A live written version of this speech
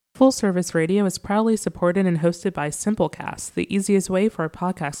Full Service Radio is proudly supported and hosted by Simplecast, the easiest way for a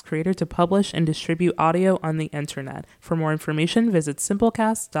podcast creator to publish and distribute audio on the internet. For more information, visit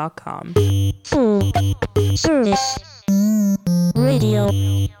simplecast.com. Full Service Radio.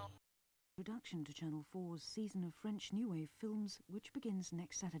 Introduction to Channel 4's season of French New Wave films, which begins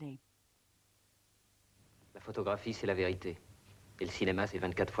next Saturday. La photographie, c'est la vérité. Et le cinéma, c'est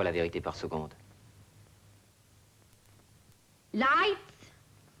 24 fois la vérité par seconde. Lights,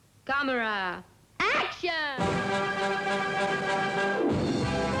 camera, action!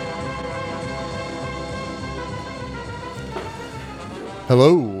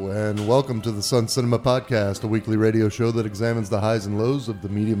 Hello, and welcome to the Sun Cinema Podcast, a weekly radio show that examines the highs and lows of the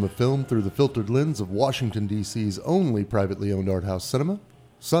medium of film through the filtered lens of Washington, D.C.'s only privately owned art house cinema,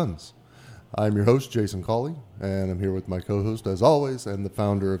 Suns. I'm your host, Jason Cawley, and I'm here with my co-host, as always, and the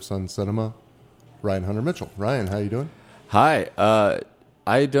founder of Sun Cinema, Ryan Hunter Mitchell. Ryan, how you doing? Hi.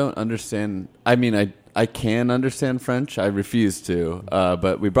 I don't understand. I mean, I can understand French. I refuse to.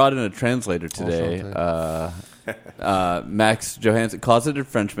 But we brought in a translator today. Max Johansson, closeted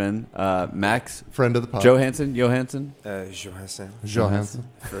Frenchman. Max. Friend of the podcast. Johansson. Johansson.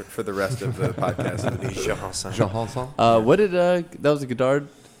 For the rest of the podcast, it'll be Johansson. Johansson. What did, that was a Godard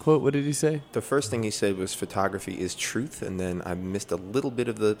quote. What did he say? The first thing he said was photography is truth, and then I missed a little bit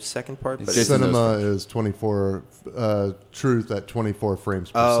of the second part. But Cinema is 24, truth at 24 frames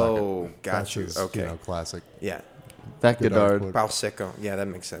per second. Oh, got you. Is, okay. Classic. Yeah. That Godard. Balseco. Yeah, that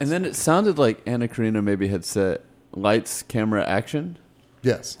makes sense. And then it sounded like Anna Karina maybe had said, lights, camera, action.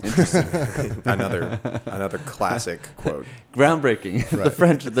 Yes. Interesting. another classic quote. Groundbreaking. Right. The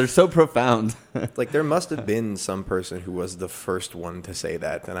French, they're so profound. Like, there must have been some person who was the first one to say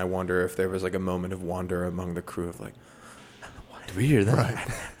that, and I wonder if there was like a moment of wonder among the crew of like, did we hear that? Right.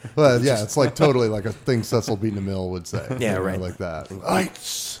 Well, yeah, it's like totally like a thing Cecil B. DeMille would say. Yeah, right. Like that.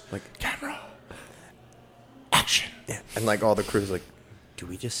 Lights, like camera, action. Yeah, and like all the crew's like, do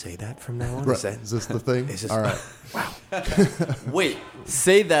we just say that from now on? Right. Is this the thing? All right. Wow. Wait,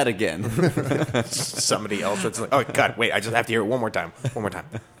 say that again. Somebody else was like, oh, God, wait, I just have to hear it one more time.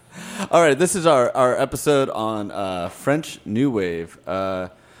 All right, this is our episode on French New Wave.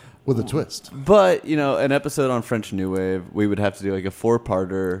 With a twist. But, an episode on French New Wave, we would have to do like a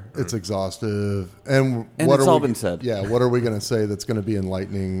 4-parter. It's exhaustive. And it's all been said. Yeah, what are we going to say that's going to be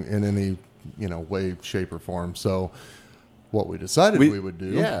enlightening in any, way, shape, or form? So what we decided we would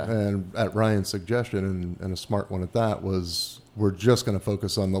do, and at Ryan's suggestion, and a smart one at that, was we're just going to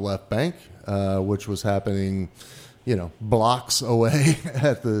focus on the left bank, which was happening, blocks away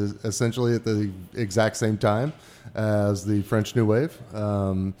essentially at the exact same time as the French New Wave.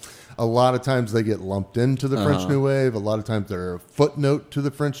 A lot of times they get lumped into the French New Wave. A lot of times they're a footnote to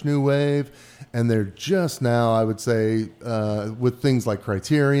the French New Wave. And they're just now, I would say, with things like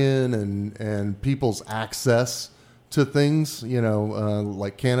Criterion and people's access to things,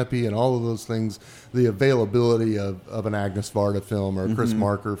 like Canopy and all of those things, the availability of an Agnes Varda film or a Chris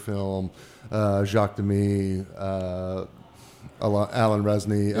Marker film, Jacques Demy, Alan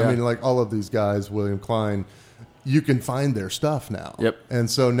Resney. Yeah. I mean, like all of these guys, William Klein, you can find their stuff now. Yep. And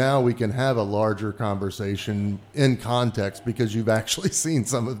so now we can have a larger conversation in context because you've actually seen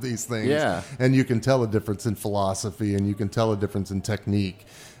some of these things. Yeah. And you can tell a difference in philosophy, and you can tell a difference in technique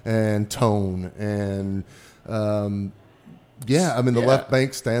and tone. And, the left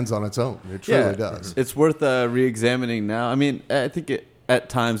bank stands on its own. It truly does. It's worth re-examining now. I mean, I think at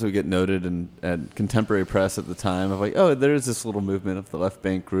times we get noted in contemporary press at the time of like, oh, there is this little movement of the left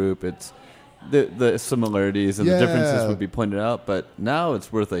bank group. It's the similarities and the differences would be pointed out, but now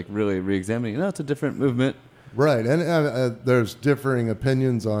it's worth like really re-examining. It's a different movement. Right, and there's differing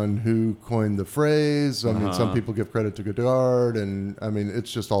opinions on who coined the phrase. I mean, some people give credit to Godard, and I mean,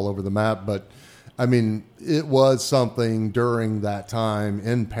 it's just all over the map. But I mean, it was something during that time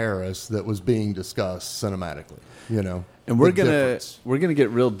in Paris that was being discussed cinematically. And we're gonna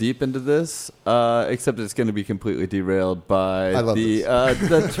get real deep into this, except it's gonna be completely derailed by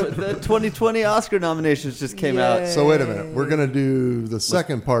the 2020 Oscar nominations just came out. So wait a minute, we're gonna do the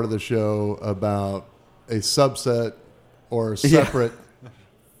second part of the show about a subset or separate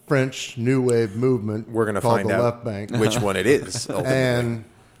French New Wave movement. We're gonna called find the out left bank, which one it is. Ultimately. And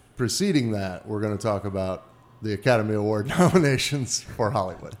preceding that, we're going to talk about the Academy Award nominations for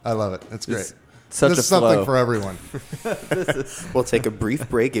Hollywood. I love it. It's great. This is something for everyone. We'll take a brief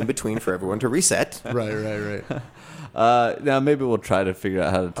break in between for everyone to reset. Right. Now maybe we'll try to figure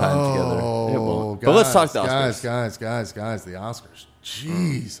out how to tie them together. It won't. Guys, but let's talk the Oscars. Guys, the Oscars.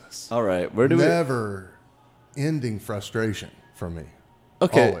 Jesus. All right, never-ending frustration for me.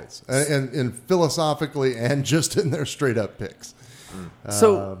 Okay. Always. And philosophically and just in their straight-up picks.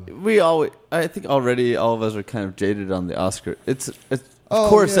 So I think already all of us are kind of jaded on the Oscar. Of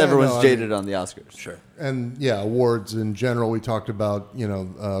course, everyone's jaded on the Oscars. Sure. And awards in general. We talked about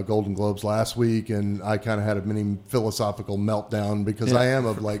Golden Globes last week, and I kind of had a mini philosophical meltdown because I am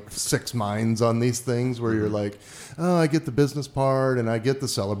of like six minds on these things. Where you're like, oh, I get the business part, and I get the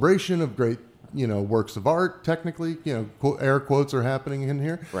celebration of great works of art. Technically, air quotes are happening in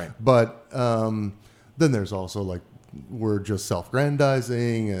here, right? But then there's also like, we're just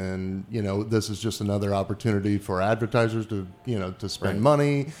self-grandizing, and this is just another opportunity for advertisers to to spend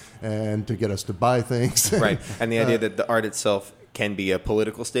money and to get us to buy things, right? And the idea that the art itself can be a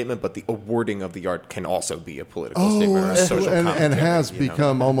political statement, but the awarding of the art can also be a political statement or a social commentary, and has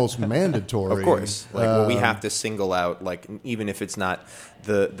become almost mandatory. Of course, like we have to single out, like even if it's not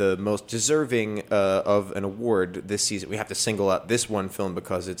the most deserving of an award this season, we have to single out this one film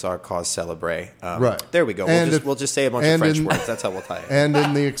because it's our cause célèbre. Right there, we go. We'll just say a bunch of French words. That's how we'll tie it. And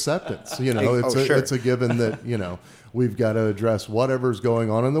in the acceptance, it's a given that we've got to address whatever's going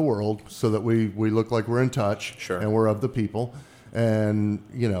on in the world so that we look like we're in touch, and we're of the people. And,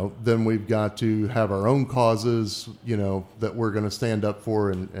 then we've got to have our own causes, that we're going to stand up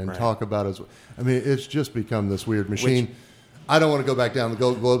for and talk about as well. I mean, it's just become this weird machine. I don't want to go back down the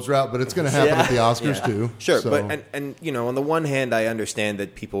Golden Globes route, but it's going to happen at the Oscars too. Sure, so. But on the one hand, I understand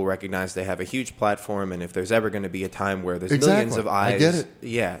that people recognize they have a huge platform, and if there's ever going to be a time where there's millions of eyes, I get it.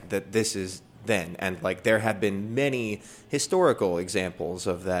 Yeah, that this is then. And like there have been many historical examples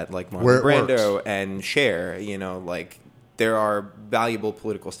of that, like Marlon Brando and Cher, like there are valuable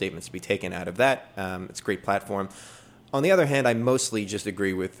political statements to be taken out of that. It's a great platform. On the other hand, I mostly just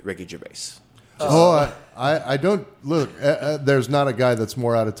agree with Ricky Gervais. I don't look. There's not a guy that's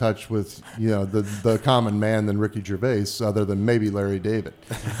more out of touch with the common man than Ricky Gervais, other than maybe Larry David.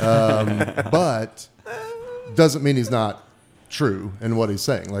 But doesn't mean he's not true in what he's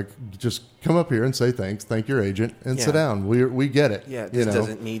saying. Like, just come up here and say thanks, thank your agent, and sit down. We get it. Yeah, this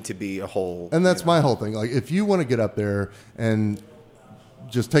doesn't need to be a whole. And that's my whole thing. Like, if you want to get up there and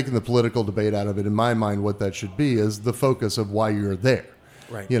just taking the political debate out of it, in my mind, what that should be is the focus of why you're there.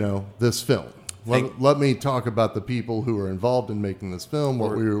 Right. This film. Let me talk about the people who are involved in making this film,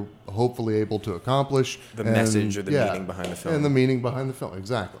 what we were hopefully able to accomplish. The message or the meaning behind the film. And the meaning behind the film,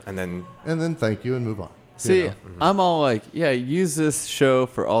 exactly. And then thank you and move on. See, I'm all like, use this show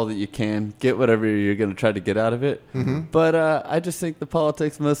for all that you can. Get whatever you're going to try to get out of it. Mm-hmm. But I just think the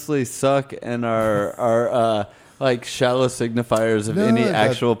politics mostly suck and are like shallow signifiers of any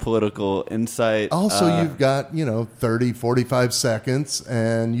actual political insight. Also, you've got, 30, 45 seconds,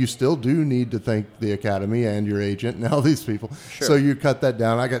 and you still do need to thank the Academy and your agent and all these people. Sure. So you cut that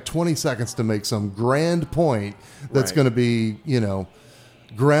down. I got 20 seconds to make some grand point that's going to be,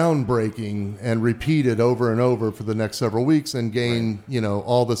 groundbreaking and repeated over and over for the next several weeks and gain,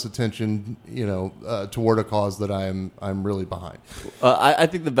 all this attention, toward a cause that I'm really behind. I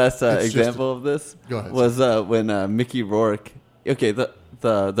think the best example of this was when Mickey Rourke,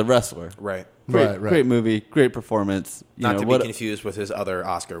 the wrestler. Right. Great movie, great performance. Not to be confused with his other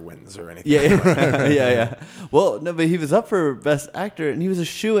Oscar wins or anything. Yeah. Well, no, but he was up for Best Actor, and he was a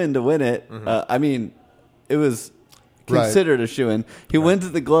shoo-in to win it. Mm-hmm. It was considered a shoo-in. He went to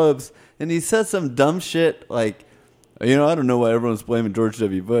the Globes, and he said some dumb shit like, I don't know why everyone's blaming George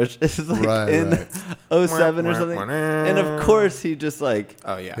W. Bush. It's like in 2007 or something. And of course, he just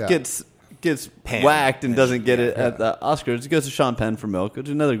gets whacked and doesn't get it at the Oscars. He goes to Sean Penn for Milk, which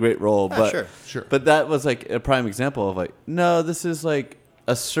is another great role. But sure. But that was like a prime example of like, no, this is like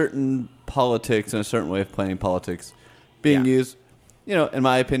a certain politics and a certain way of playing politics being used. In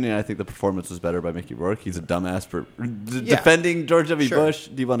my opinion, I think the performance was better by Mickey Rourke. He's a dumbass for defending George W. Bush.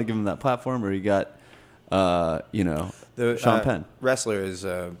 Do you want to give him that platform, or you got, Sean Penn? Wrestler is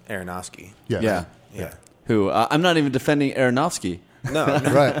Aronofsky. Yeah. Who I'm not even defending Aronofsky. No.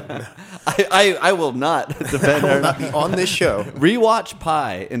 Right. I will not defend Aronofsky on this show. Rewatch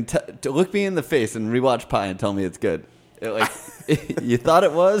Pi and look me in the face and rewatch Pi and tell me it's good. You thought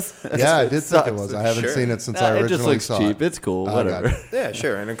it was? Yeah, I did think it was. I haven't seen it since I originally saw it. It just looks cheap. It's cool. Whatever. Yeah,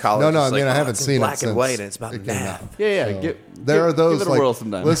 sure. And in college, I haven't seen it black since and white, and it's about math. Yeah. So there are those. Give it a whirl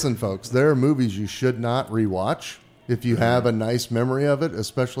sometime. Listen, folks, there are movies you should not rewatch. If you have a nice memory of it,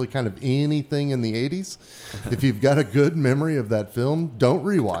 especially kind of anything in the 80s, if you've got a good memory of that film, don't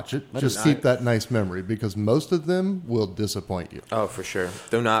rewatch it. Just keep that nice memory, because most of them will disappoint you. Oh, for sure.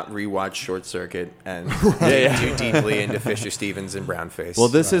 Do not rewatch Short Circuit and get too deeply into Fisher Stevens and Brownface. Well,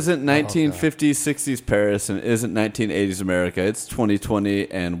 this isn't 1950s, 60s Paris, and isn't 1980s America. It's 2020,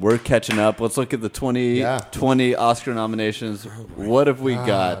 and we're catching up. Let's look at the 2020 Oscar nominations. What have we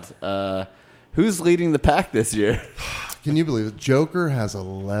got? Who's leading the pack this year? Can you believe it? Joker has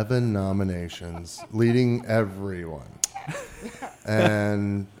 11 nominations, leading everyone.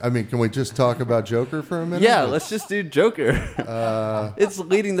 And, I mean, can we just talk about Joker for a minute? Yeah, let's just do Joker. It's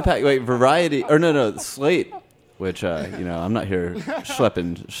leading the pack. Wait, Variety, or no, Slate, which, I'm not here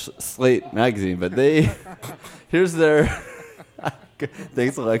schlepping Slate magazine, but here's their...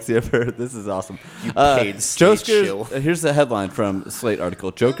 Thanks, Alexia, for this is awesome. You paid Joker's, chill. Here's the headline from Slate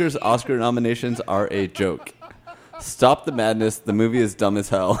article. Joker's Oscar nominations are a joke. Stop the madness. The movie is dumb as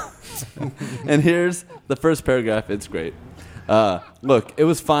hell. And here's the first paragraph. It's great. Look, it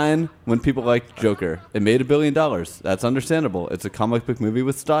was fine when people liked Joker. It made $1 billion. That's understandable. It's a comic book movie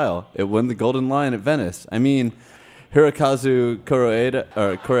with style. It won the Golden Lion at Venice. I mean, Hirokazu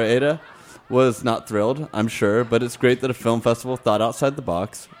Koreeda was not thrilled, I'm sure, but it's great that a film festival thought outside the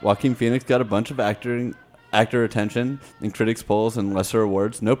box. Joaquin Phoenix got a bunch of actor attention in critics' polls and lesser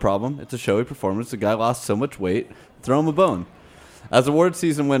awards. No problem. It's a showy performance. The guy lost so much weight. Throw him a bone. As award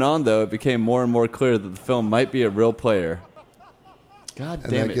season went on, though, it became more and more clear that the film might be a real player. God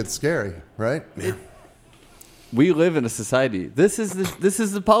damn it. And that gets scary, right? We live in a society. This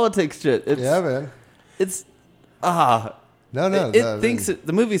is the politics shit. Yeah, man. It's No. It thinks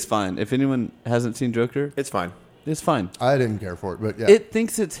the movie's fine. If anyone hasn't seen Joker, it's fine. It's fine. I didn't care for it, but yeah. It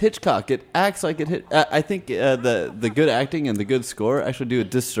thinks it's Hitchcock. It acts like it hit. I think the good acting and the good score actually do a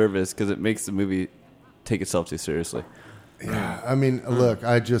disservice because it makes the movie take itself too seriously. Yeah, I mean, look,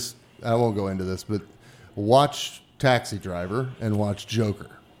 I won't go into this, but watch Taxi Driver and watch Joker.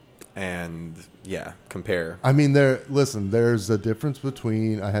 And, yeah, compare. I mean, there's a difference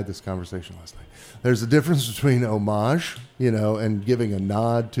between, I had this conversation last night. There's a difference between homage, and giving a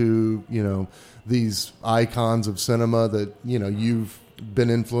nod to, these icons of cinema that, you've been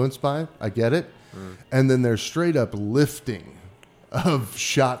influenced by. I get it. And then there's straight up lifting of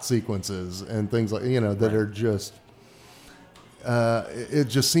shot sequences and things like, that are just, it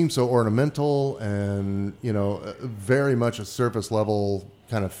just seems so ornamental and, very much a surface level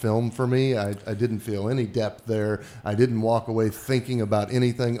kind of film for me. I didn't feel any depth there. I didn't walk away thinking about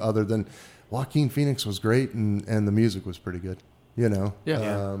anything other than Joaquin Phoenix was great and the music was pretty good,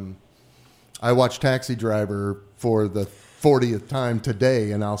 Yeah. I watched Taxi Driver for the 40th time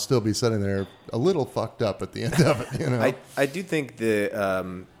today, and I'll still be sitting there a little fucked up at the end of it. I do think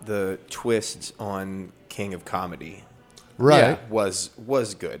the twist on King of Comedy, right, was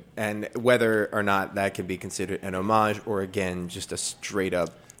good, and whether or not that could be considered an homage or again just a straight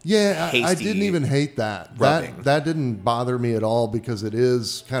up. Yeah, I didn't even hate that. That didn't bother me at all because it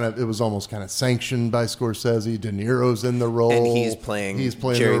was almost kind of sanctioned by Scorsese. De Niro's in the role, and he's playing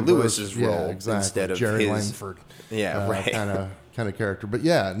Jerry Lewis's role instead of Jerry his Langford. Yeah, right. Kind of character. But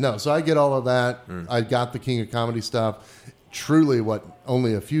yeah, no. So I get all of that. I got the King of Comedy stuff. Truly, what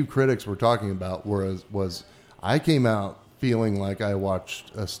only a few critics were talking about was I came out feeling like I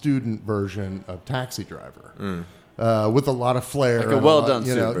watched a student version of Taxi Driver. With a lot of flair, like a well done,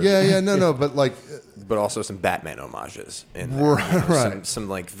 but also some Batman homages in there. Right. Some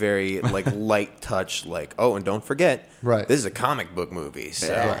like very like light touch, like and don't forget, right? This is a comic book movie,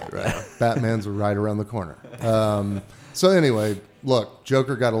 so right. Batman's right around the corner. So anyway, look,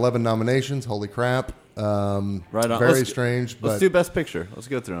 Joker got 11 nominations. Holy crap! Right on. Very strange. Let's do Best Picture. Let's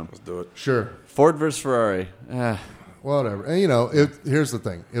go through them. Let's do it. Sure. Ford versus Ferrari. Whatever. And here's the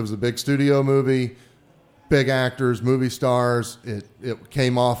thing. It was a big studio movie. Big actors, movie stars. It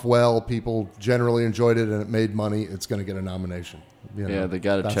came off well. People generally enjoyed it, and it made money. It's going to get a nomination. Yeah, they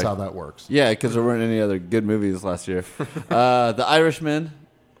got to check. That's how that works. Yeah, because there weren't any other good movies last year. The Irishman.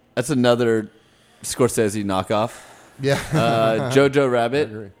 That's another Scorsese knockoff. Yeah. Jojo Rabbit.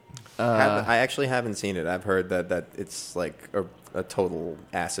 I agree. I actually haven't seen it. I've heard that it's like a total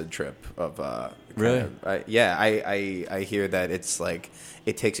acid trip of really. I hear that it's like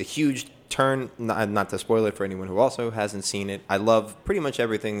it takes a huge turn. Not to spoil it for anyone who also hasn't seen it. I love pretty much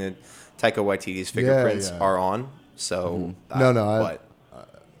everything that Taika Waititi's fingerprints are on. So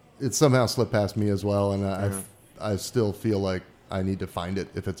it somehow slipped past me as well, and I still feel like I need to find it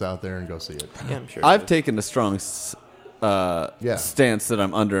if it's out there and go see it. Yeah, I'm sure. I've taken a strong stance that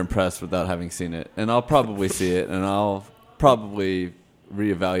I'm underimpressed without having seen it, and I'll probably see it, and I'll probably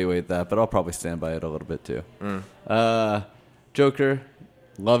reevaluate that, but I'll probably stand by it a little bit too. Joker,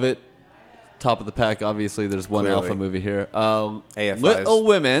 love it. Top of the pack, obviously. There's one alpha movie here. Little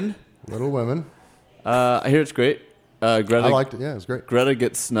Women. Little Women. I hear it's great. Greta, I liked it. Yeah, it was great. Greta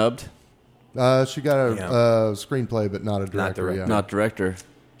gets snubbed. She got a screenplay, but not a director. Not director.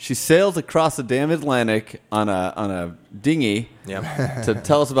 She sails across the damn Atlantic on a dinghy to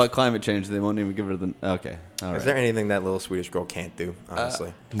tell us about climate change. They won't even give her the... Okay. All right. Is there anything that little Swedish girl can't do,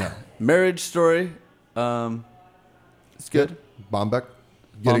 honestly? No. Marriage Story. It's good. Baumbach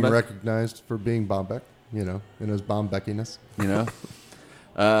getting Baumbach. recognized for being Baumbach, in his Baumbechiness.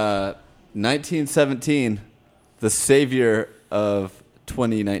 1917, the savior of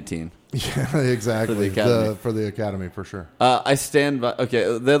 2019. Yeah, exactly. For the Academy, for sure. I stand by.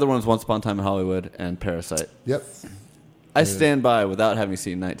 Okay, the other one's Once Upon a Time in Hollywood and Parasite. Yep. I stand by without having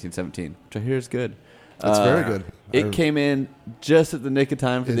seen 1917, which I hear is good. It's very good. It came in just at the nick of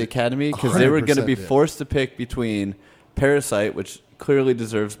time for the Academy because they were going to be forced to pick between Parasite, which clearly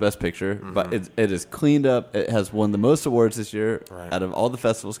deserves Best Picture, but it is cleaned up. It has won the most awards this year out of all the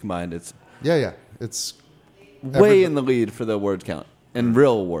festivals combined. It's It's way in the lead for the award count. And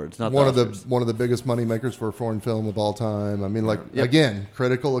real awards, not one the of Oscars. one of the biggest money makers for a foreign film of all time. I mean, again,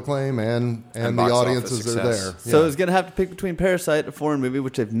 critical acclaim and the box audiences office are there. success. So it's going to have to pick between Parasite, a foreign movie,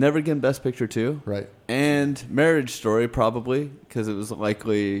 which they've never given Best Picture to, Right. and Marriage Story, probably, because it was a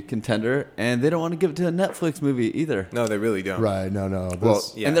likely contender, and they don't want to give it to a Netflix movie either. No, they really don't. Right? No. Well,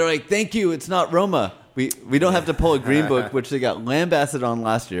 yeah. And they're like, thank you, it's not Roma. We don't have to pull a Green Book, which they got lambasted on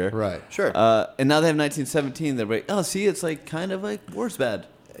last year. Right. Sure. And now they have 1917. They're like, oh, see, it's like kind of like War's Bad.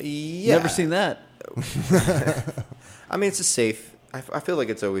 Yeah. Never seen that. I mean, it's a safe. I feel like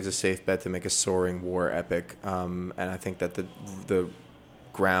it's always a safe bet to make a soaring war epic, and I think that the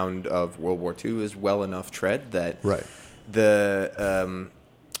ground of World War II is well enough tread that the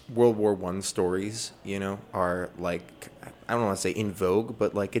World War I stories, are like, I don't want to say in vogue,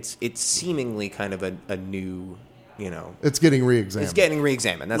 but like it's seemingly kind of a new, It's getting re-examined. It's getting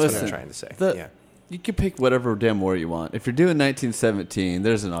re-examined. That's what I'm trying to say. You can pick whatever damn war you want. If you're doing 1917,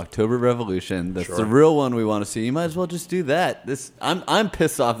 there's an October Revolution. That's the real one we want to see. You might as well just do that. I'm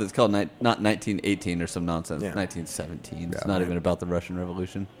pissed off that it's called not 1918 or some nonsense. 1917. It's not even about the Russian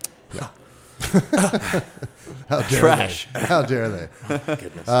Revolution. Yeah. How dare Trash. They? How dare they?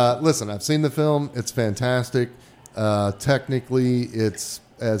 Goodness. Listen, I've seen the film. It's fantastic. Technically, it's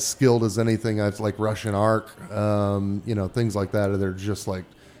as skilled as anything. It's like Russian Ark. Things like that. They're just like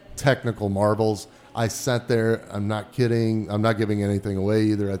technical marvels. I sat there. I'm not kidding. I'm not giving anything away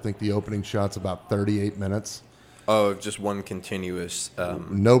either. I think the opening shot's about 38 minutes. Oh, just one continuous.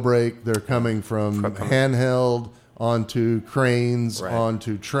 No break. They're coming from handheld onto cranes,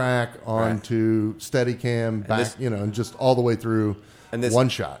 onto track, onto Steadicam, back, and just all the way through one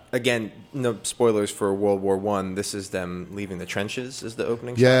shot. Again, no spoilers for World War I. This is them leaving the trenches is the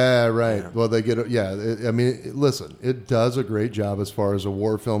opening shot? Yeah, right. Yeah. Well, they get, listen, it does a great job as far as a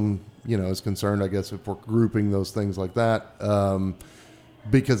war film, is concerned, I guess, if we're grouping those things like that,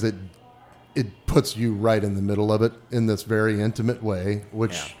 because it puts you right in the middle of it in this very intimate way,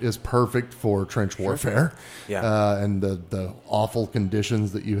 which is perfect for trench warfare. And the awful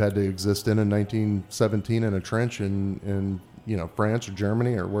conditions that you had to exist in 1917 in a trench in France or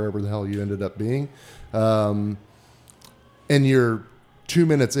Germany or wherever the hell you ended up being. And you're 2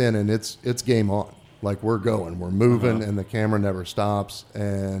 minutes in and it's game on. Like we're moving and the camera never stops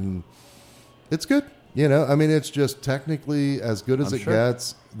and it's good. It's just technically as good as it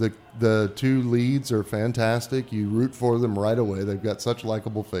gets. The two leads are fantastic. You root for them right away. They've got such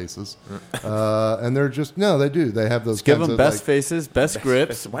likable faces, and they're just they do. They have those. Let's give them best faces, best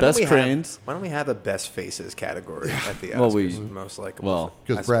grips, best cranes. Why don't we have a best faces category at the Oscars? Most likable. Well,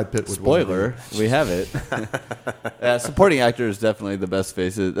 because Brad Pitt would. Spoiler, we have it. Supporting actor is definitely the best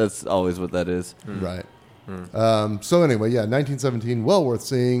faces. That's always what that is. Right. So anyway, 1917, well worth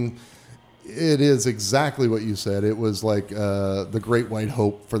seeing. It is exactly what you said. It was like the great white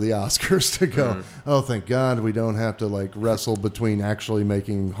hope for the Oscars to go, oh, thank God we don't have to like wrestle between actually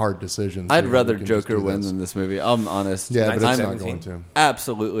making hard decisions. I'd rather Joker win than this movie. I'm honest. Yeah, but it's not going to.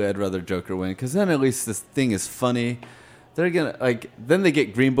 Absolutely, I'd rather Joker win because then at least this thing is funny. They're gonna then they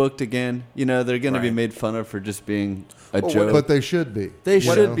get green booked again. They're gonna be made fun of for just being a joke. But they should be. They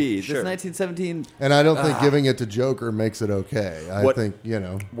should be. This 1917. And I don't think giving it to Joker makes it okay. I think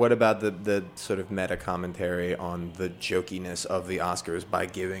What about the sort of meta commentary on the jokiness of the Oscars by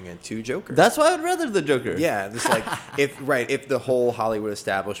giving it to Joker? That's why I'd rather the Joker. Yeah, this like if the whole Hollywood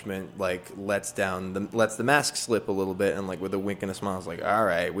establishment like lets the mask slip a little bit and like with a wink and a smile, it's like, all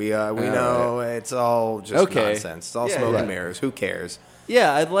right, we know it's all just nonsense. It's all smoke and mirrors. Who cares?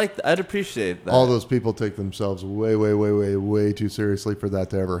 Yeah, I'd appreciate that. All those people take themselves way, way, way, way, way too seriously for that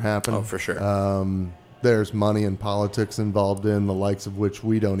to ever happen. Oh, for sure. There's money and politics involved in the likes of which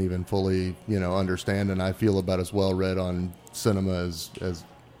we don't even fully, understand, and I feel about as well read on cinema as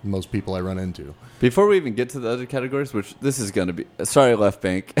most people I run into. Before we even get to the other categories, which this is going to be, sorry, Left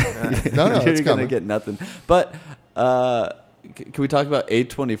Bank, no, you're going to get nothing. But can we talk about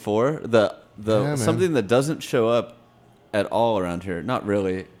A24? The something that doesn't show up at all around here. Not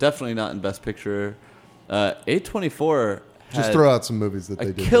really. Definitely not in Best Picture. A24 Just throw out some movies that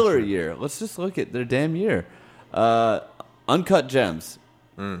they did. A killer year. Let's just look at their damn year. Uncut Gems.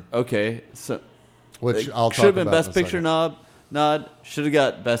 Okay, so which I'll talk should have been about Best Picture nod. Should have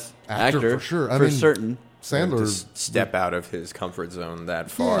got Best Actor for sure. For certain. Sandler to step out of his comfort zone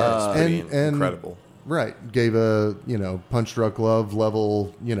that far is pretty incredible. Right, gave a Punch Drunk Love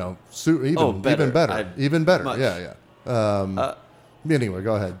level even better. Much. Yeah. Anyway,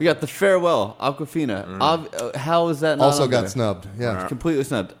 go ahead. We got The Farewell, Awkwafina. How is that not also on got there? snubbed? Yeah, completely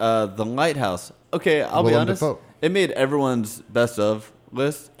snubbed. The Lighthouse. Okay, I'll be honest. Dafoe. It made everyone's best of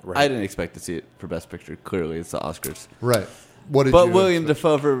list. Right. I didn't expect to see it for Best Picture. Clearly, it's the Oscars. Right. But William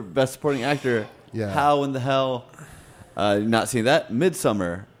Dafoe for Best Supporting Actor. Yeah. How in the hell? Not seeing that.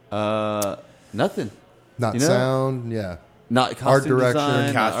 Midsummer. Nothing. Not sound. Yeah. Not costume art direction.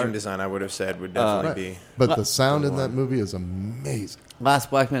 design. Costume design, I would have said, would definitely be. But the sound in that movie is amazing. Last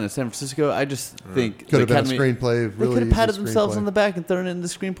Black Man in San Francisco. I just think could have been a Academy, screenplay. They could have patted themselves on the back and thrown it in the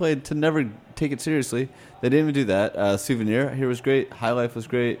screenplay to never take it seriously. They didn't even do that. Souvenir here was great. High Life was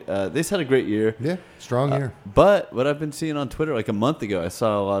great. They just had a great year. Yeah, strong year. But what I've been seeing on Twitter, like a month ago, I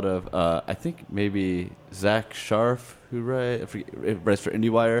saw a lot of. I think maybe Zach Sharf, who writes for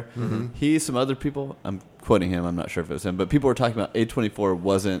IndieWire. Mm-hmm. He, some other people. I'm quoting him. I'm not sure if it was him, but people were talking about A24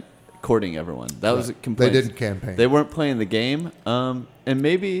 wasn't courting everyone. That was a complaint. They didn't campaign. They weren't playing the game. And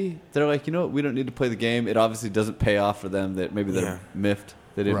maybe they're like, you know what? We don't need to play the game. It obviously doesn't pay off for them. That maybe they're miffed.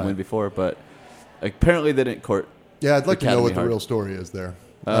 They didn't win before, but apparently they didn't court. Yeah, I'd like to know what hard. the real story is there.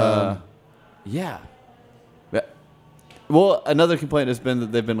 Yeah. Well, another complaint has been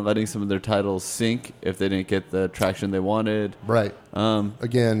that they've been letting some of their titles sink if they didn't get the traction they wanted. Right.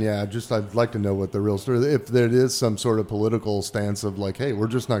 Again, I'd like to know what the real story is. If there is some sort of political stance of like, hey, we're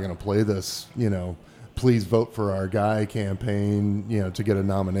just not going to play this, please vote for our guy campaign, to get a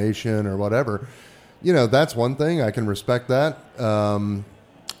nomination or whatever. That's one thing. I can respect that.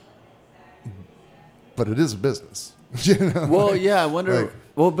 But it is a business. Well, I wonder.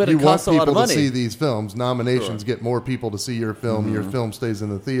 But it costs a lot of money. You want people to see these films. Nominations get more people to see your film. Mm-hmm. Your film stays in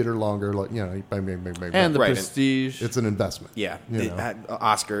the theater longer. And the prestige. It's an investment. Yeah,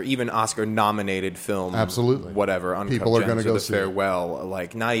 even Oscar-nominated film. Absolutely. Whatever. Uncut people are going to go The see Farewell.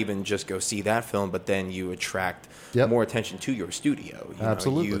 Like, not even just go see that film, but then you attract more attention to your studio.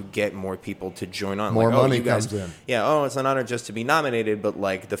 Absolutely. You get more people to join on. More money comes in. Yeah, it's an honor just to be nominated, but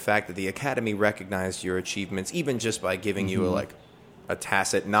like the fact that the Academy recognized your achievements, even just by giving you a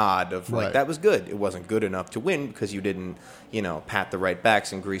tacit nod of like that was good. It wasn't good enough to win because you didn't, pat the right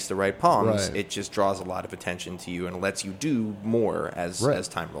backs and grease the right palms. Right. It just draws a lot of attention to you and lets you do more as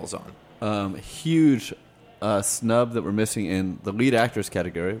time rolls on. Huge snub that we're missing in the lead actress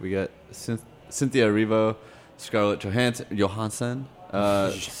category. We got Cynthia Erivo, Scarlett Johansson,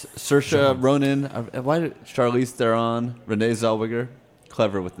 Saoirse Ronan, Charlize Theron, Renee Zellweger.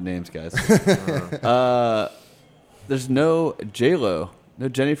 Clever with the names, guys. There's no J-Lo, no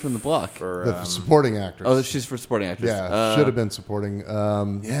Jenny from the Block. For the supporting actress. Oh, she's for supporting actress. Yeah, should have been supporting.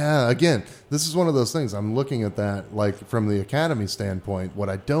 Again, this is one of those things. I'm looking at that like from the Academy standpoint. What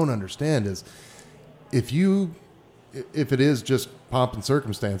I don't understand is if it is just pomp and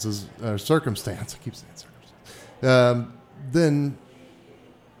circumstance, I keep saying circumstance, then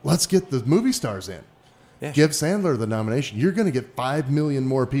let's get the movie stars in. Yeah. Give Sandler the nomination. You're going to get 5 million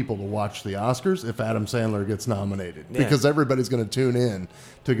more people to watch the Oscars if Adam Sandler gets nominated because everybody's going to tune in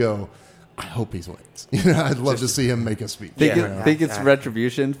to go, I hope he wins. I'd love to see him make a speech. Think it's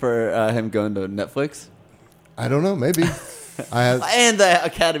retribution for him going to Netflix? I don't know. Maybe. And the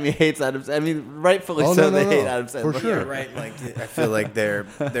Academy hates Adam Sandler. I mean, rightfully so. They hate Adam Sandler. For sure. Yeah, right. Like, I feel like there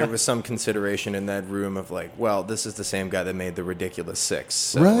was some consideration in that room of like, well, this is the same guy that made The Ridiculous Six.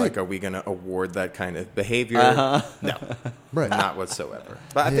 So, like, are we going to award that kind of behavior? No. Not whatsoever.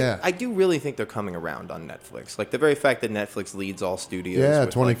 But I do really think they're coming around on Netflix. Like, the very fact that Netflix leads all studios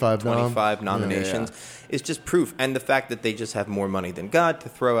with 25 nominations is just proof. And the fact that they just have more money than God to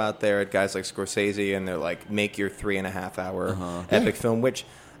throw out there at guys like Scorsese, and they're like, make your 3.5-hour epic film, which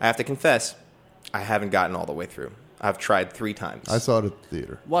I have to confess, I haven't gotten all the way through. I've tried 3 times. I saw it at the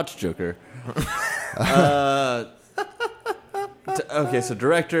theater. Watch Joker. Okay, so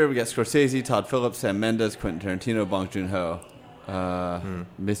director, we got Scorsese, Todd Phillips, Sam Mendes, Quentin Tarantino, Bong Joon-ho.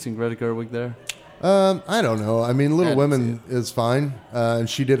 Missing Greta Gerwig there? I don't know. I mean, Little Women is fine, and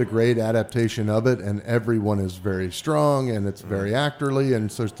she did a great adaptation of it, and everyone is very strong, and it's very actorly,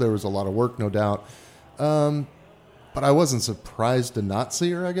 and so there was a lot of work, no doubt. But I wasn't surprised to not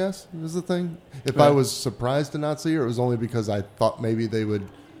see her, I guess, is the thing. If I was surprised to not see her, it was only because I thought maybe they would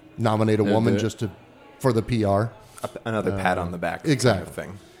nominate a woman just for the PR. Another pat on the back exactly. kind of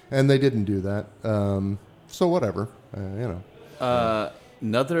thing. And they didn't do that. So whatever,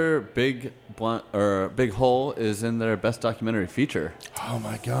 Another big big hole is in their best documentary feature. Oh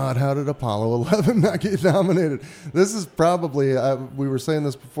my God! How did Apollo 11 not get nominated? This is probably we were saying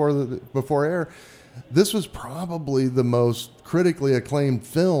this before air. This was probably the most critically acclaimed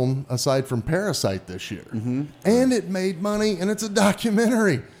film aside from Parasite this year, and it made money, and it's a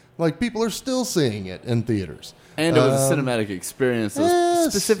documentary. Like people are still seeing it in theaters, and it was a cinematic experience that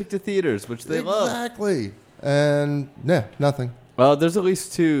was specific to theaters, which they love. Exactly, and nothing. Well, there's at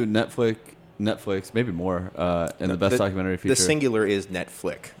least 2 Netflix, maybe more, in the best documentary feature. The singular is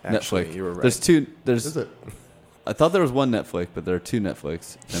Netflix. Actually, Netflix. You were right. There's 2. Is it? I thought there was 1 Netflix, but there are 2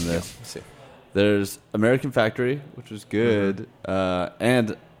 Netflix in this. Yeah, see. There's American Factory, which was good,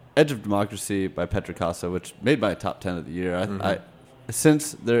 and Edge of Democracy by Petra Costa, which made my top 10 of the year.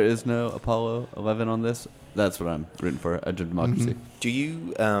 Since there is no Apollo 11 on this, that's what I'm rooting for, Edge of Democracy. Do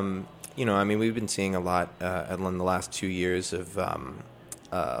you, we've been seeing a lot in the last 2 years of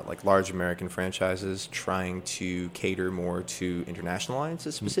like large American franchises trying to cater more to international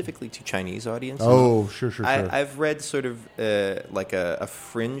audiences, specifically to Chinese audiences. Oh, sure. I've read sort of like a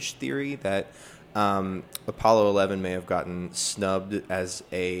fringe theory that Apollo 11 may have gotten snubbed as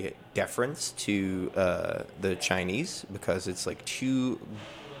a deference to the Chinese because it's like too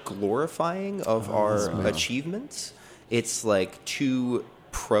glorifying of our achievements. It's like too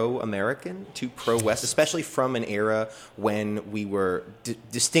pro-American, too pro-West, especially from an era when we were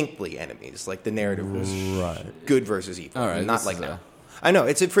distinctly enemies. Like the narrative was good versus evil, not like now. I know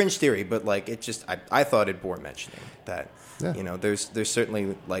it's a fringe theory, but like it just, I thought it bore mentioning that there's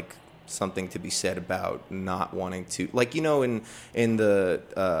certainly like something to be said about not wanting to, like in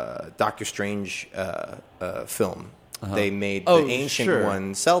the Doctor Strange film. They made the ancient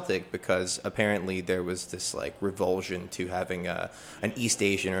one Celtic because apparently there was this like revulsion to having an East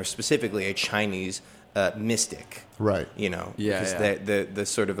Asian or specifically a Chinese mystic, right? Because the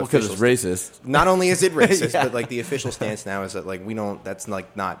sort of because official it's racist. Not only is it racist, but like the official stance now is that like we don't. That's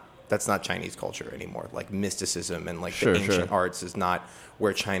like not. That's not Chinese culture anymore. Like mysticism and like the ancient arts is not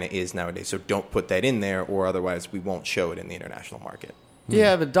where China is nowadays. So don't put that in there, or otherwise we won't show it in the international market.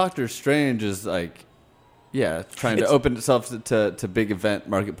 Yeah, but Doctor Strange is like. Yeah, trying to open itself to big event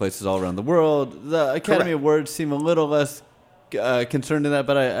marketplaces all around the world. The Academy Awards seem a little less concerned in that,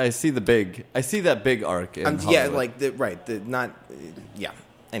 but I see that big arc in Hollywood.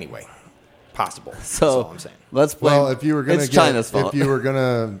 Anyway, possible. So that's all I'm saying. Let's blame. Well, if you were going to China's fault. If you were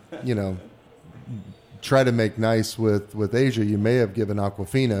going to, try to make nice with Asia, you may have given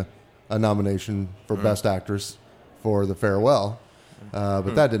Awkwafina a nomination for Best Actress for The Farewell,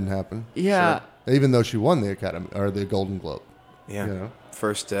 but that didn't happen. Yeah. Sure. Even though she won the Academy or the Golden Globe. Yeah.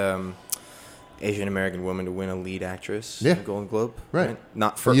 First Asian American woman to win a lead actress in the Golden Globe. Right.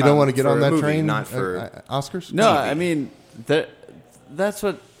 Not for you don't want to get on that movie, train. Not for Oscars. No, TV. I mean that's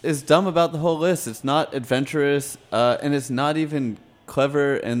what is dumb about the whole list. It's not adventurous, and it's not even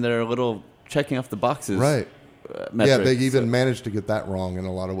clever in their little checking off the boxes. Right. Metrics. They even managed to get that wrong in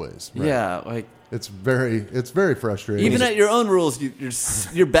a lot of ways. Right? Yeah, like. It's very frustrating. Even at your own rules,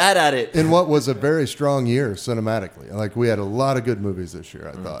 you're bad at it. In what was a very strong year cinematically, like we had a lot of good movies this year.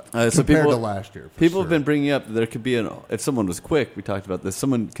 I thought compared to last year. People have been bringing up there could be if someone was quick. We talked about this.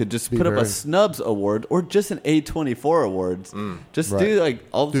 Someone could just put up a snubs award or just an A24 awards. Just do like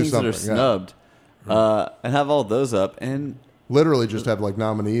all the things that are snubbed, and have all those up and. Literally, just have like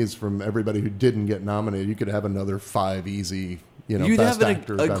nominees from everybody who didn't get nominated. You could have another 5 easy. You'd best have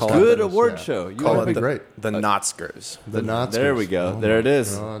actors, a best good actors, award show. Call it great. The Knotzkers. The Knotzkers. There we go. There it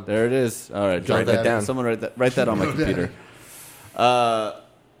is. There it is. All right, write that down. Someone write that on my computer.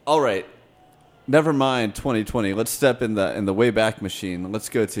 All right. Never mind 2020. Let's step in the Wayback Machine. Let's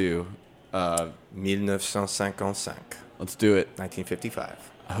go to 1955. Let's do it. 1955.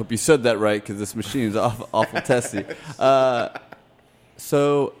 I hope you said that right because this machine is awful testy.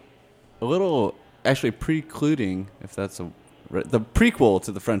 So a little actually precluding, if that's the prequel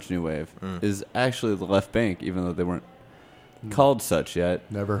to the French New Wave is actually the Left Bank, even though they weren't called such yet.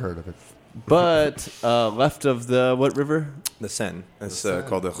 Never heard of it. But left of the what river? The Seine. It's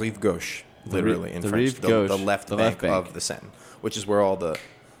called the Rive Gauche, literally in the French. Rive Gauche, the left bank of the Seine, which is where all the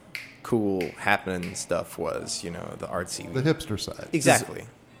cool happening stuff was. The artsy, the hipster side. Exactly.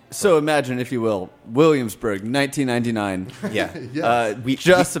 So imagine, if you will, Williamsburg, 1999. Yeah. We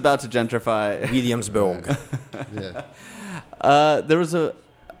just about to gentrify. Williamsburg. Yeah. There was a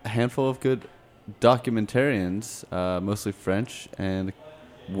handful of good documentarians, mostly French, and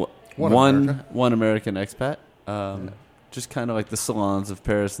one American expat. Just kind of like the salons of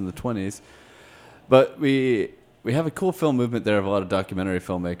Paris in the 20s. But we we have a cool film movement there of a lot of documentary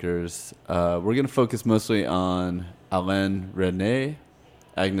filmmakers. We're going to focus mostly on Alain Resnais,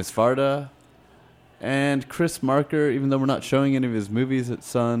 Agnes Varda, and Chris Marker. Even though we're not showing any of his movies at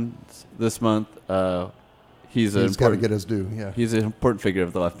Sundance this month, he's got to get his due. Yeah, he's an important figure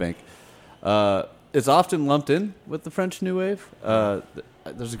of the left bank. It's often lumped in with the French New Wave.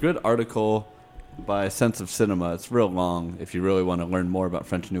 There's a good article by Sense of Cinema. It's real long. If you really want to learn more about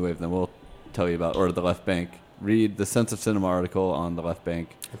French New Wave, then we'll tell you about, or the left bank. Read the Sense of Cinema article on the left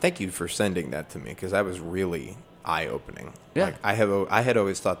bank. Thank you for sending that to me, because that was really eye-opening. Yeah. Like, I had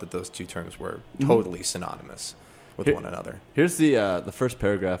always thought that those two terms were totally synonymous with one another. Here's the first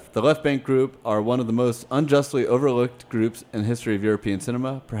paragraph. The left bank group are one of the most unjustly overlooked groups in history of European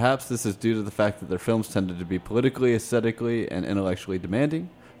cinema. Perhaps this is due to the fact that their films tended to be politically, aesthetically, and intellectually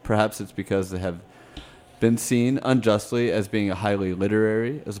demanding. Perhaps it's because they have been seen unjustly as being a highly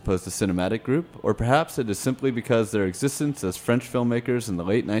literary as opposed to cinematic group, or perhaps it is simply because their existence as French filmmakers in the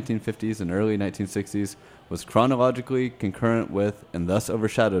late 1950s and early 1960s was chronologically concurrent with and thus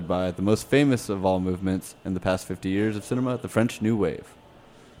overshadowed by the most famous of all movements in the past 50 years of cinema, the French New Wave.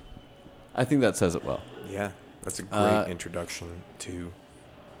 I think that says it well. Yeah, that's a great introduction to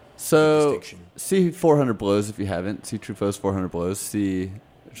so the distinction. See 400 Blows if you haven't. See Truffaut's 400 Blows. See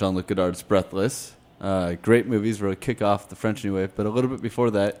Jean-Luc Godard's Breathless. Great movies really kick off the French New Wave. But a little bit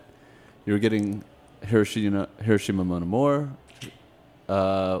before that, you were getting Hiroshima Mon Amour.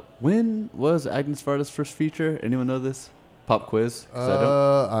 When was Agnes Varda's first feature? Anyone know this? Pop quiz?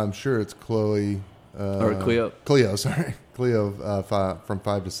 I'm sure it's Chloe. Or Cleo. Cleo, sorry. Cleo from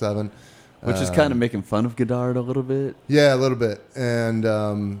 5 to 7. Which is kind of making fun of Godard a little bit. Yeah, a little bit. And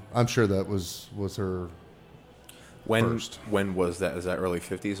I'm sure that was her first. When was that? Is that early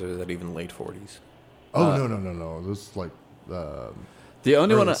 50s or is that even late 40s? Oh, no. It was like the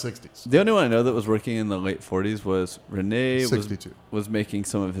only early one 60s. The only one I know that was working in the late 40s was Resnais was making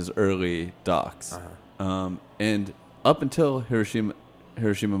some of his early docs. And up until Hiroshima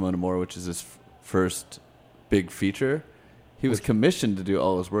Mon Amour, which is his first big feature, he was commissioned to do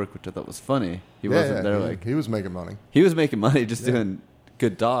all his work, which I thought was funny. He wasn't there he was making money. He was making money just doing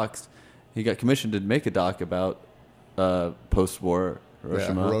good docs. He got commissioned to make a doc about post-war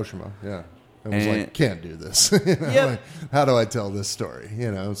Hiroshima. Yeah, Hiroshima, yeah. And was like, can't do this. Like, how do I tell this story?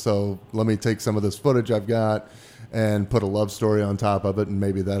 So let me take some of this footage I've got and put a love story on top of it, and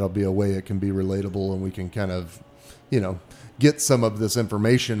maybe that'll be a way it can be relatable, and we can kind of, get some of this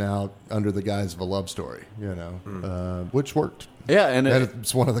information out under the guise of a love story, which worked. Yeah, and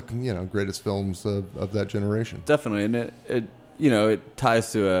it's one of the greatest films of that generation. Definitely, and it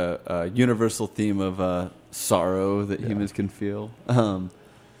ties to a universal theme of sorrow that humans can feel.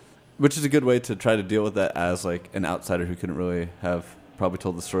 Which is a good way to try to deal with that as like an outsider who couldn't really have probably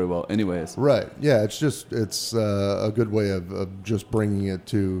told the story well anyways. Right. Yeah, it's a good way of just bringing it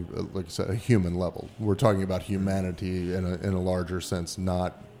to, like I said, a human level. We're talking about humanity in a larger sense,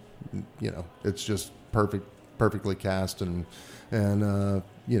 not, it's just perfectly cast and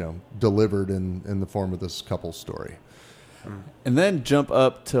delivered in the form of this couple's story. And then jump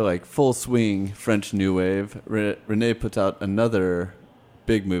up to like full swing French New Wave. Resnais puts out another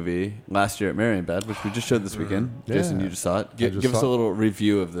big movie last year at Marienbad, which we just showed this weekend. Jason, you just saw it. Give us a little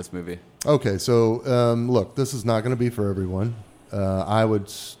review of this movie. Okay, so look, this is not going to be for everyone. I would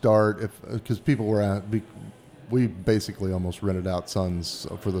start because people were we basically almost rented out Suns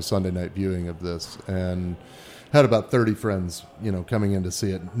for the Sunday night viewing of this, and had about 30 friends, coming in to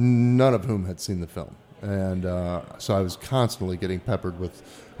see it. None of whom had seen the film, and so I was constantly getting peppered with,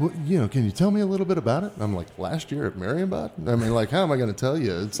 can you tell me a little bit about it? And I'm like, last year at Marienbad? I mean, like, how am I going to tell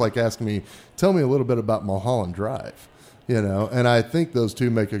you? It's like asking me, tell me a little bit about Mulholland Drive, And I think those two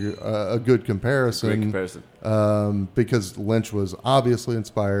make a good comparison. Great comparison. Because Lynch was obviously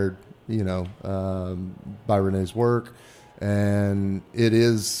inspired, by Resnais's work. And it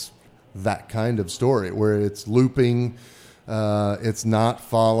is that kind of story where it's looping. It's not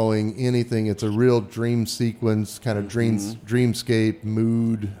following anything. It's a real dream sequence, kind of dreamscape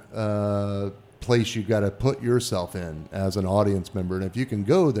mood, place you got to put yourself in as an audience member. And if you can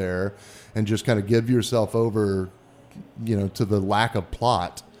go there and just kind of give yourself over, to the lack of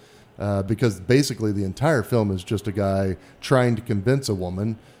plot, because basically the entire film is just a guy trying to convince a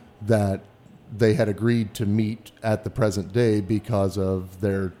woman that they had agreed to meet at the present day because of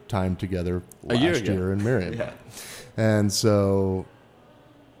their time together last year in Marienbad. Yeah. And so,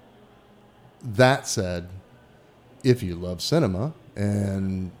 that said, if you love cinema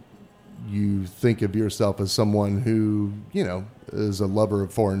and you think of yourself as someone who, is a lover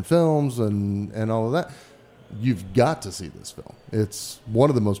of foreign films and all of that, you've got to see this film. It's one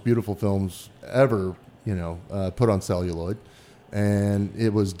of the most beautiful films ever put on celluloid. And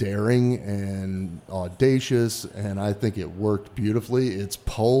it was daring and audacious, and I think it worked beautifully. It's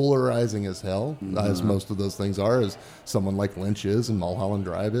polarizing as hell, as most of those things are, as someone like Lynch is and Mulholland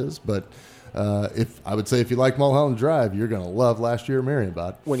Drive is. But if you like Mulholland Drive, you're going to love Last Year at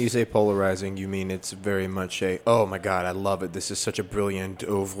Marienbad. When you say polarizing, you mean it's very much oh my God, I love it. This is such a brilliant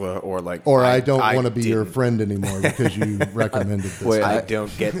oeuvre, or I don't want to be your friend anymore because you recommended this. Wait, I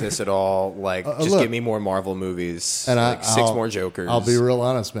don't get this at all. Just give me more Marvel movies and 6 more Jokers. I'll be real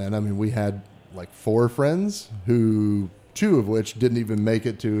honest, man. I mean, we had 4 friends who 2 of which didn't even make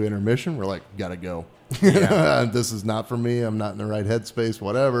it to intermission. We're like, gotta go. Yeah. This is not for me. I'm not in the right headspace,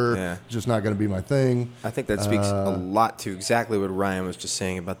 whatever. Yeah. Just not going to be my thing. I think that speaks a lot to exactly what Ryan was just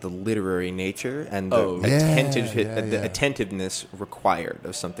saying about the literary nature and the attentiveness required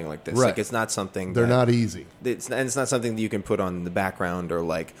of something like this. Right. It's not something they're not easy. It's not something that you can put on in the background or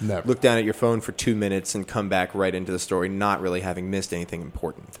Never. Look down at your phone for 2 minutes and come back right into the story, not really having missed anything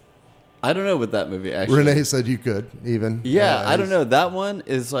important. I don't know with that movie, actually. Renee said you could, even. Yeah, I don't know. That one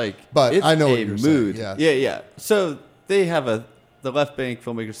is but it's I know a what you're mood. saying. Yeah. So they have the Left Bank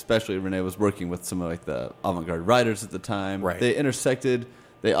filmmakers, especially Renee, was working with some of the avant-garde writers at the time. Right. They intersected.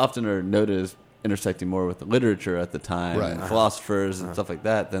 They often are noted as intersecting more with the literature at the time, right. and philosophers and stuff like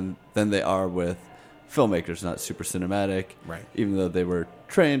that than they are with filmmakers, not super cinematic. Right. Even though they were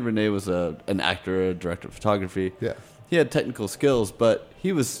trained, Renee was an actor, a director of photography. Yeah. He had technical skills, but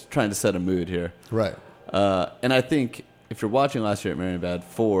he was trying to set a mood here. Right. And I think if you're watching Last Year at Marienbad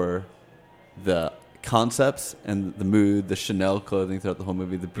for the concepts and the mood, the Chanel clothing throughout the whole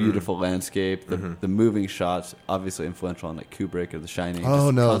movie, the beautiful landscape, the moving shots, obviously influential on Cubrick or The Shining.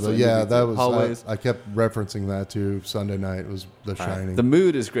 Oh, no. That was... Hallways. I kept referencing that too. Sunday night was The Shining. The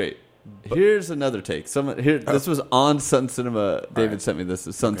mood is great. Here's another take. This was on Sun Cinema. David sent me this.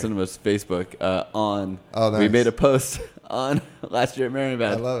 Sun Cinema's Facebook. Nice. We made a post on Last Year at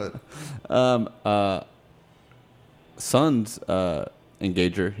Marienbad. I love it. Sun's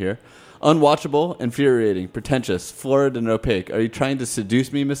engager here. Unwatchable, infuriating, pretentious, florid, and opaque. Are you trying to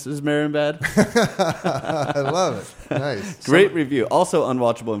seduce me, Mrs. Marienbad? I love it. Nice. Great review. Also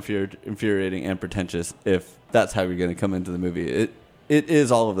unwatchable, infuriating, and pretentious. If that's how you're going to come into the movie, It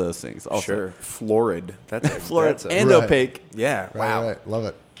is all of those things. Also. Sure. Florid. That's florid and opaque. Yeah. Wow. Right. Love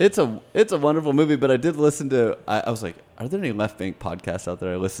it. It's a wonderful movie, but I did listen to... I was like, are there any Left Bank podcasts out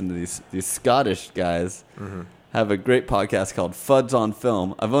there? I listened to these Scottish guys have a great podcast called Fuds on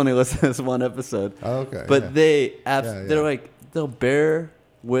Film. I've only listened to this one episode. Oh, okay. But they're like, they'll bear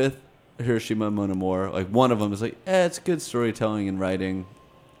with Hiroshima Mon Amour. Like, one of them is like, it's good storytelling and writing.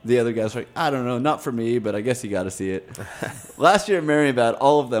 The other guys are like, I don't know, not for me, but I guess you got to see it. Last Year at Marienbad,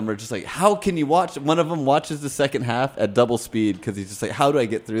 all of them are just like, how can you watch? One of them watches the second half at double speed because he's just like, how do I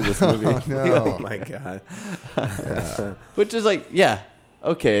get through this movie? No. Oh, my God. Which is like,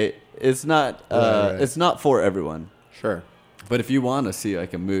 okay, it's not it's not for everyone. Sure. But if you want to see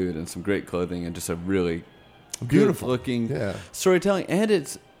like a mood and some great clothing and just a really beautiful looking storytelling, and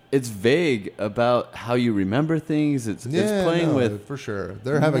it's vague about how you remember things. It's playing with... For sure.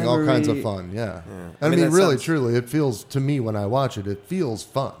 They're having all kinds of fun, yeah. I mean really, truly, it feels, to me when I watch it, it feels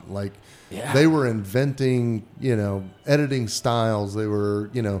fun. Like, they were inventing, editing styles. They were,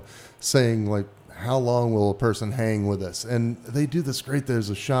 saying, like, how long will a person hang with us? And they do this great... There's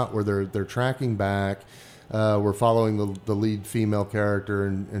a shot where they're tracking back. We're following the lead female character,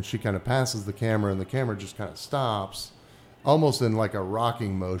 and she kind of passes the camera, and the camera just kind of stops, almost in like a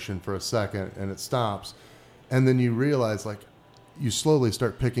rocking motion for a second, and it stops. And then you realize, like, you slowly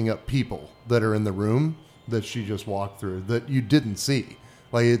start picking up people that are in the room that she just walked through that you didn't see.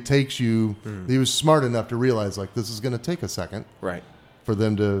 Like, it takes you... He was smart enough to realize, like, this is going to take a second. Right. For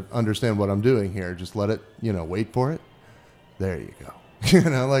them to understand what I'm doing here. Just let it, wait for it. There you go. It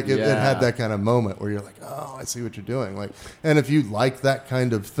had that kind of moment where you're like, oh, I see what you're doing. Like, and if you like that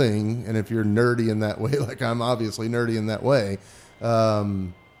kind of thing, and if you're nerdy in that way, like I'm obviously nerdy in that way,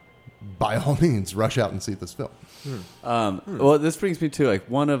 by all means, rush out and see this film. Well, this brings me to like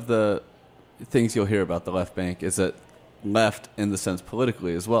one of the things you'll hear about the Left Bank is that left in the sense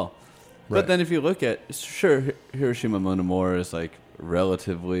politically as well. Right. But then if you look at, Hiroshima Mon Amour is like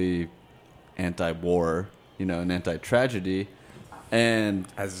relatively anti-war, an anti-tragedy. And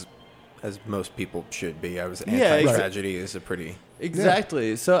as most people should be, anti-tragedy is a pretty...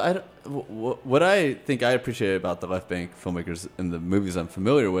 Exactly. So what I think I appreciate about the Left Bank filmmakers in the movies I'm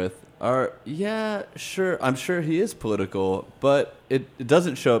familiar with are, sure, I'm sure he is political, but it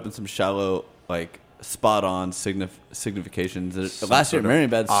doesn't show up in some shallow, like, spot-on significations. Last Year at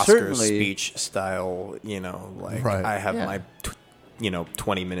Marienbad Oscar certainly... speech style, I have my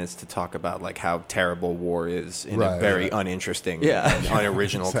 20 minutes to talk about like how terrible war is in Right, a very right. uninteresting, Yeah. and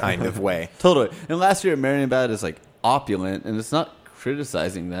unoriginal kind of way. Totally. And last year, Marienbad is like opulent, and it's not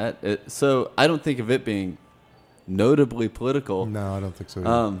criticizing that. So I don't think of it being notably political. No, I don't think so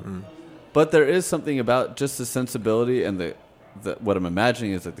either. But there is something about just the sensibility and the what I'm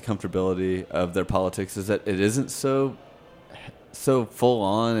imagining is like the comfortability of their politics is that it isn't so full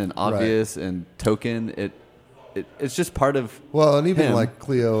on and obvious and token. It's just part of Well, and even him. like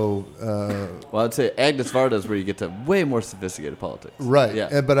Cleo... Well, I'd say Agnes Varda is where you get to way more sophisticated politics. Right.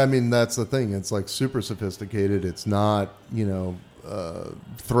 Yeah. But I mean, that's the thing. It's like super sophisticated. It's not,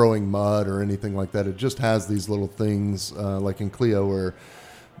 throwing mud or anything like that. It just has these little things like in Cleo where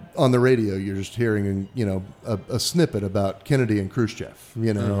on the radio you're just hearing, a snippet about Kennedy and Khrushchev,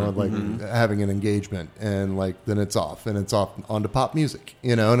 having an engagement, and like then it's off onto pop music,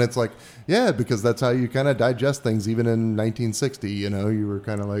 and it's like, yeah, because that's how you kind of digest things. Even in 1960, you were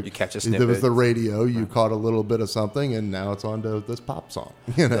kind of like, You catch a there was snippet. the radio, you caught a little bit of something, and now it's on to this pop song,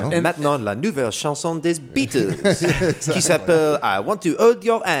 And maintenant la nouvelle chanson des Beatles qui s'appelle I Want to Hold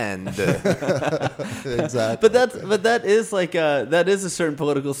Your Hand. Exactly. But that is like that is a certain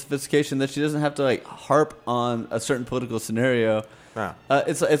political sophistication that she doesn't have to like harp on a certain political scenario. Wow.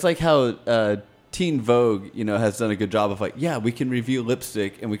 It's like how Teen Vogue, has done a good job of like, yeah, we can review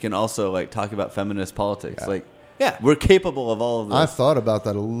lipstick and we can also like talk about feminist politics. Yeah. We're capable of all of this. I've thought about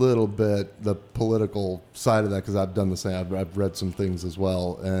that a little bit, the political side of that, because I've done the same. I've read some things as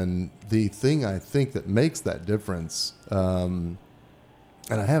well. And the thing I think that makes that difference, and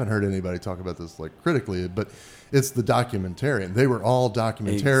I haven't heard anybody talk about this like critically, but it's the documentarian. They were all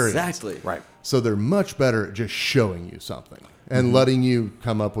documentarians. Exactly. Right. So they're much better at just showing you something and letting you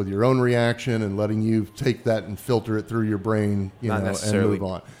come up with your own reaction and letting you take that and filter it through your brain, Not and necessarily move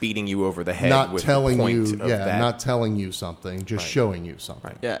on. beating you over the head Not with telling the point you, of that. not telling you something, just showing you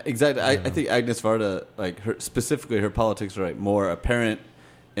something. Right. Yeah, exactly. I think Agnes Varda, like specifically her politics are like more apparent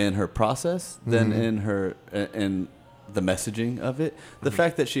in her process than in her in the messaging of it. The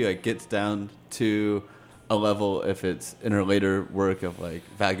fact that she like gets down to a level, if it's in her later work of like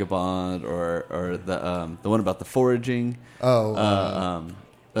Vagabond or the one about the foraging, the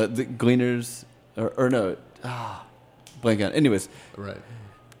Gleaners or no, blank out. Anyways, Right.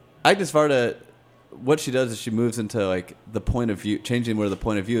 Agnes Varda, what she does is she moves into like the point of view, changing where the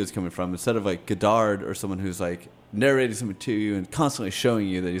point of view is coming from. Instead of like Godard or someone who's like narrating something to you and constantly showing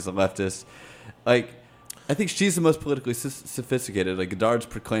you that he's a leftist, like I think she's the most politically sophisticated. Like Godard's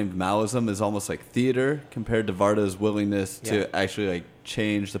proclaimed Maoism is almost like theater compared to Varda's willingness to actually like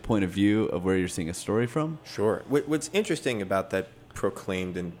change the point of view of where you're seeing a story from. Sure. What's interesting about that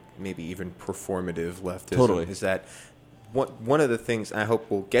proclaimed and maybe even performative leftism Totally. is that one of the things, I hope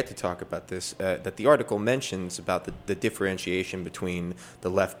we'll get to talk about this, that the article mentions about the differentiation between the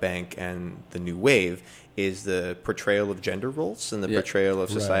left bank and the new wave is the portrayal of gender roles and the portrayal of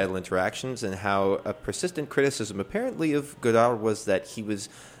societal interactions, and how a persistent criticism apparently of Godard was that he was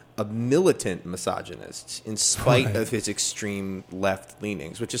a militant misogynist in spite of his extreme left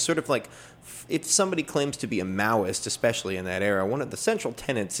leanings, which is sort of like, if somebody claims to be a Maoist, especially in that era, one of the central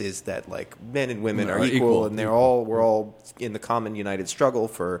tenets is that like men and women are equal, and we're all in the common united struggle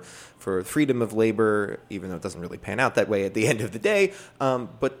for freedom of labor, even though it doesn't really pan out that way at the end of the day.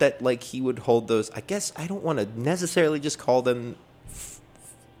 But that like he would hold those, I guess I don't want to necessarily just call them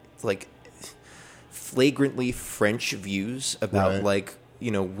like flagrantly French views about like,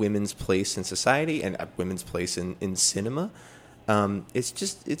 women's place in society and women's place in cinema.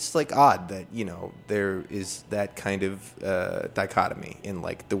 It's like odd that, there is that kind of dichotomy in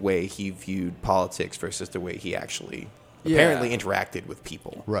like the way he viewed politics versus the way he actually apparently interacted with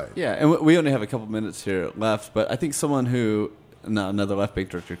people. Right. Yeah, and we only have a couple minutes here left, but I think someone who, another left bank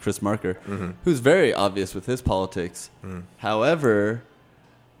director, Chris Marker, who's very obvious with his politics. However,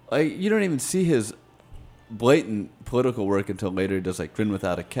 like you don't even see his blatant political work until later. He does like Grin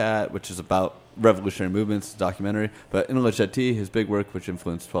Without a Cat, which is about revolutionary movements, documentary. But in La Jetée, his big work, which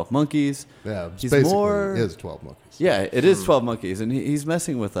influenced 12 Monkeys. Yeah, he's basically more is 12 Monkeys. Yeah, it is 12 Monkeys, and he's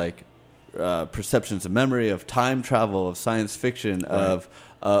messing with like perceptions of memory, of time travel, of science fiction, of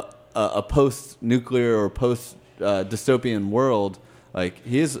a post-nuclear or post-dystopian world. Like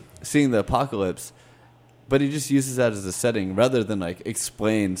he is seeing the apocalypse, but he just uses that as a setting rather than like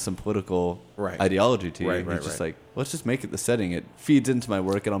explain some political ideology to you. He's just like, let's just make it the setting. It feeds into my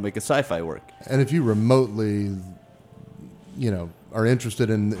work, and I'll make a sci-fi work. And if you remotely, are interested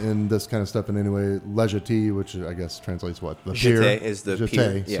in this kind of stuff in any way, La Jetée, which I guess translates what? The pier? Jetée is the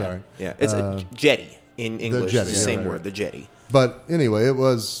pier. Yeah. Sorry. Yeah. It's a jetty in English. jetty, It's the same right, word, right. the jetty. But anyway, it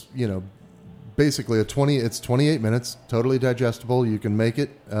was, basically it's 28 minutes, totally digestible. You can make it,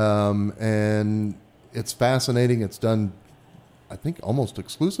 and it's fascinating. It's done, I think, almost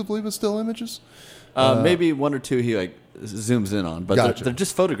exclusively with still images. Maybe one or two he like zooms in on, but they're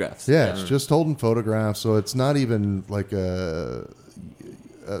just photographs. Yeah, it's just holding photographs, so it's not even like a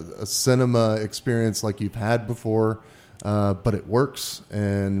cinema experience like you've had before, but it works,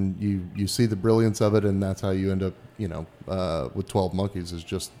 and you see the brilliance of it, and that's how you end up, with 12 Monkeys is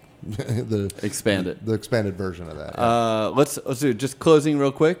just the expanded version of that. Yeah. Let's do just closing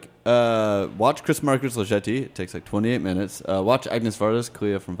real quick. Watch Chris Marker's Ligeti. It takes like 28 minutes. Watch Agnes Varda's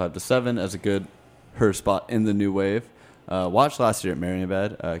Clea from 5 to 7 as a good her spot in the new wave. Watch Last Year at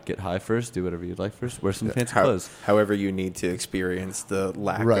Marienbad. Get high first. Do whatever you'd like first. Wear some fancy clothes. However you need to experience the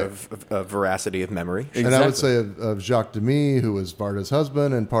lack of veracity of memory. Exactly. And I would say of Jacques Demy, who was Varda's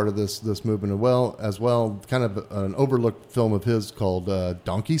husband and part of this movement as well, kind of an overlooked film of his called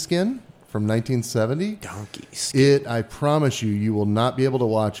Donkey Skin from 1970. Donkey Skin. I promise you will not be able to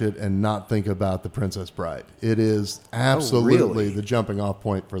watch it and not think about The Princess Bride. It is absolutely the jumping off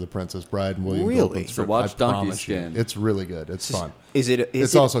point for The Princess Bride and William Goldman. So watch Donkey Skin. It's really good. It's fun.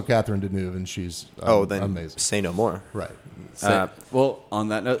 It's also Catherine Deneuve, and she's amazing. Say no more. Right. Well, on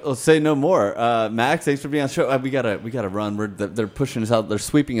that note, let's say no more. Max, thanks for being on the show. We gotta run. They're pushing us out. They're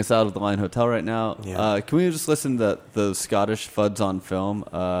sweeping us out of the Line Hotel right now. Yeah. Can we just listen to the Scottish Fuds on film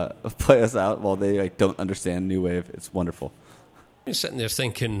play us out while they don't understand New Wave? It's wonderful. I'm sitting there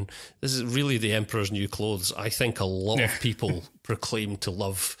thinking, this is really the Emperor's New Clothes. I think a lot of people proclaim to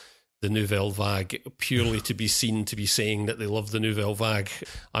love the Nouvelle Vague purely to be seen to be saying that they love the Nouvelle Vague.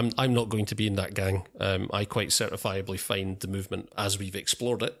 I'm not going to be in that gang. I quite certifiably find the movement, as we've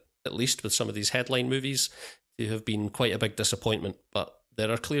explored it, at least with some of these headline movies, to have been quite a big disappointment. But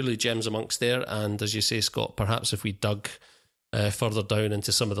there are clearly gems amongst there, and as you say, Scott, perhaps if we dug further down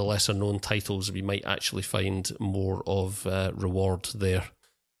into some of the lesser known titles, we might actually find more of reward there.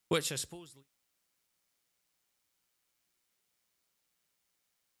 Which I suppose...